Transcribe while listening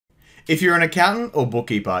If you're an accountant or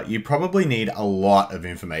bookkeeper, you probably need a lot of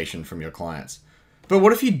information from your clients. But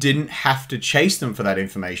what if you didn't have to chase them for that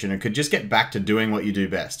information and could just get back to doing what you do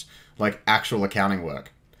best, like actual accounting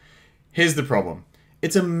work? Here's the problem.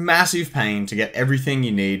 It's a massive pain to get everything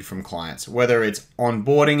you need from clients, whether it's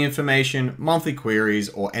onboarding information, monthly queries,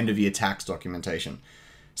 or end-of-year tax documentation.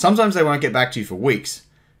 Sometimes they won't get back to you for weeks,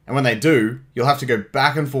 and when they do, you'll have to go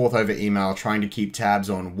back and forth over email trying to keep tabs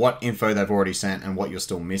on what info they've already sent and what you're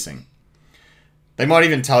still missing. They might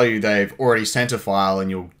even tell you they've already sent a file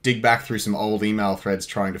and you'll dig back through some old email threads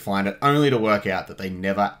trying to find it, only to work out that they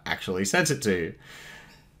never actually sent it to you.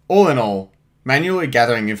 All in all, manually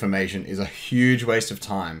gathering information is a huge waste of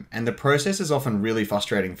time, and the process is often really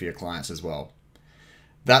frustrating for your clients as well.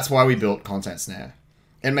 That's why we built Content Snare.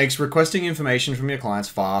 It makes requesting information from your clients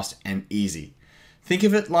fast and easy. Think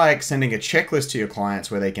of it like sending a checklist to your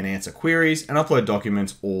clients where they can answer queries and upload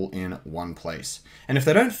documents all in one place. And if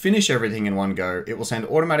they don't finish everything in one go, it will send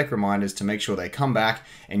automatic reminders to make sure they come back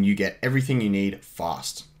and you get everything you need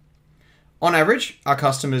fast. On average, our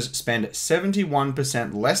customers spend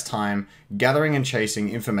 71% less time gathering and chasing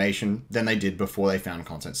information than they did before they found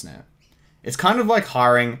Content Snare. It's kind of like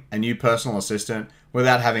hiring a new personal assistant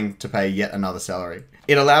without having to pay yet another salary.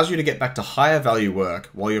 It allows you to get back to higher value work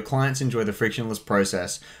while your clients enjoy the frictionless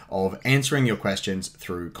process of answering your questions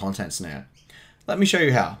through Content Snare. Let me show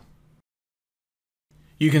you how.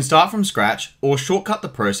 You can start from scratch or shortcut the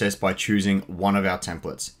process by choosing one of our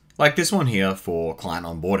templates, like this one here for client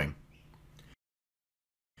onboarding.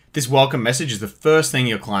 This welcome message is the first thing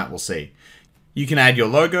your client will see. You can add your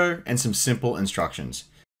logo and some simple instructions.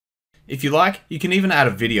 If you like, you can even add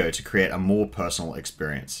a video to create a more personal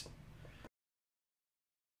experience.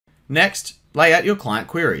 Next, lay out your client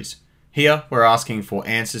queries. Here, we're asking for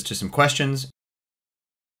answers to some questions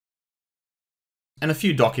and a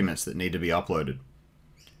few documents that need to be uploaded.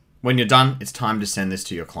 When you're done, it's time to send this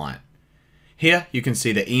to your client. Here, you can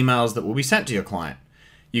see the emails that will be sent to your client.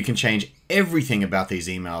 You can change everything about these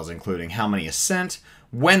emails, including how many are sent,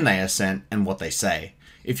 when they are sent, and what they say.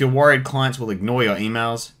 If you're worried clients will ignore your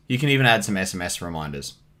emails, you can even add some SMS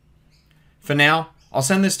reminders. For now, I'll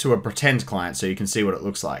send this to a pretend client so you can see what it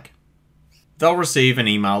looks like. They'll receive an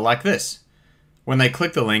email like this. When they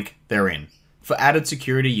click the link, they're in. For added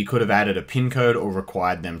security, you could have added a PIN code or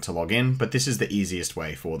required them to log in, but this is the easiest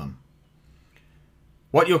way for them.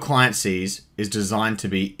 What your client sees is designed to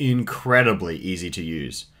be incredibly easy to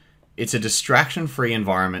use. It's a distraction-free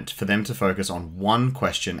environment for them to focus on one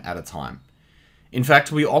question at a time. In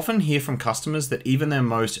fact, we often hear from customers that even their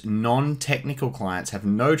most non-technical clients have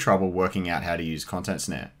no trouble working out how to use Content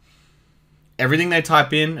Snare. Everything they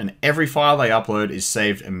type in and every file they upload is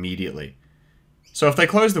saved immediately. So if they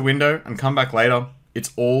close the window and come back later,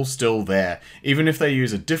 it's all still there, even if they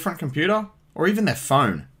use a different computer or even their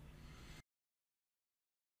phone.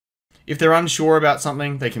 If they're unsure about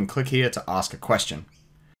something, they can click here to ask a question.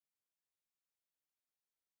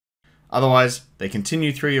 Otherwise, they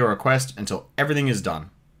continue through your request until everything is done.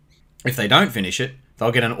 If they don't finish it,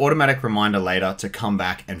 they'll get an automatic reminder later to come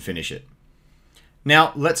back and finish it.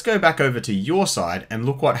 Now, let's go back over to your side and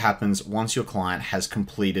look what happens once your client has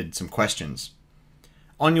completed some questions.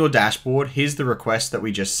 On your dashboard, here's the request that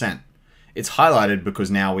we just sent. It's highlighted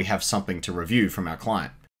because now we have something to review from our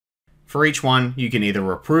client. For each one, you can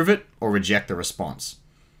either approve it or reject the response.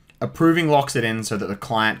 Approving locks it in so that the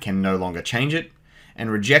client can no longer change it,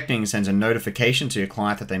 and rejecting sends a notification to your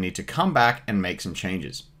client that they need to come back and make some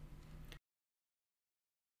changes.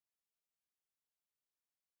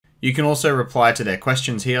 You can also reply to their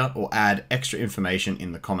questions here or add extra information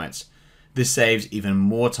in the comments. This saves even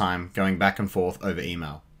more time going back and forth over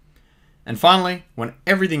email. And finally, when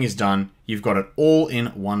everything is done, you've got it all in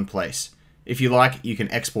one place. If you like, you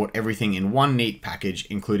can export everything in one neat package,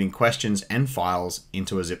 including questions and files,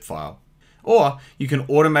 into a zip file. Or you can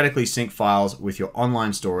automatically sync files with your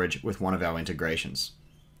online storage with one of our integrations.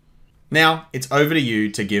 Now, it's over to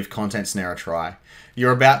you to give Content Snare a try.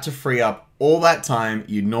 You're about to free up all that time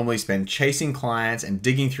you'd normally spend chasing clients and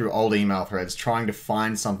digging through old email threads trying to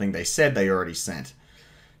find something they said they already sent.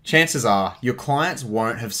 Chances are your clients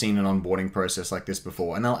won't have seen an onboarding process like this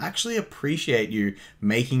before, and they'll actually appreciate you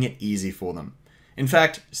making it easy for them. In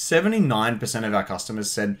fact, 79% of our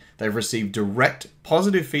customers said they've received direct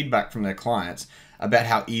positive feedback from their clients about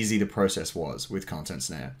how easy the process was with Content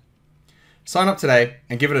Snare. Sign up today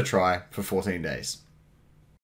and give it a try for 14 days.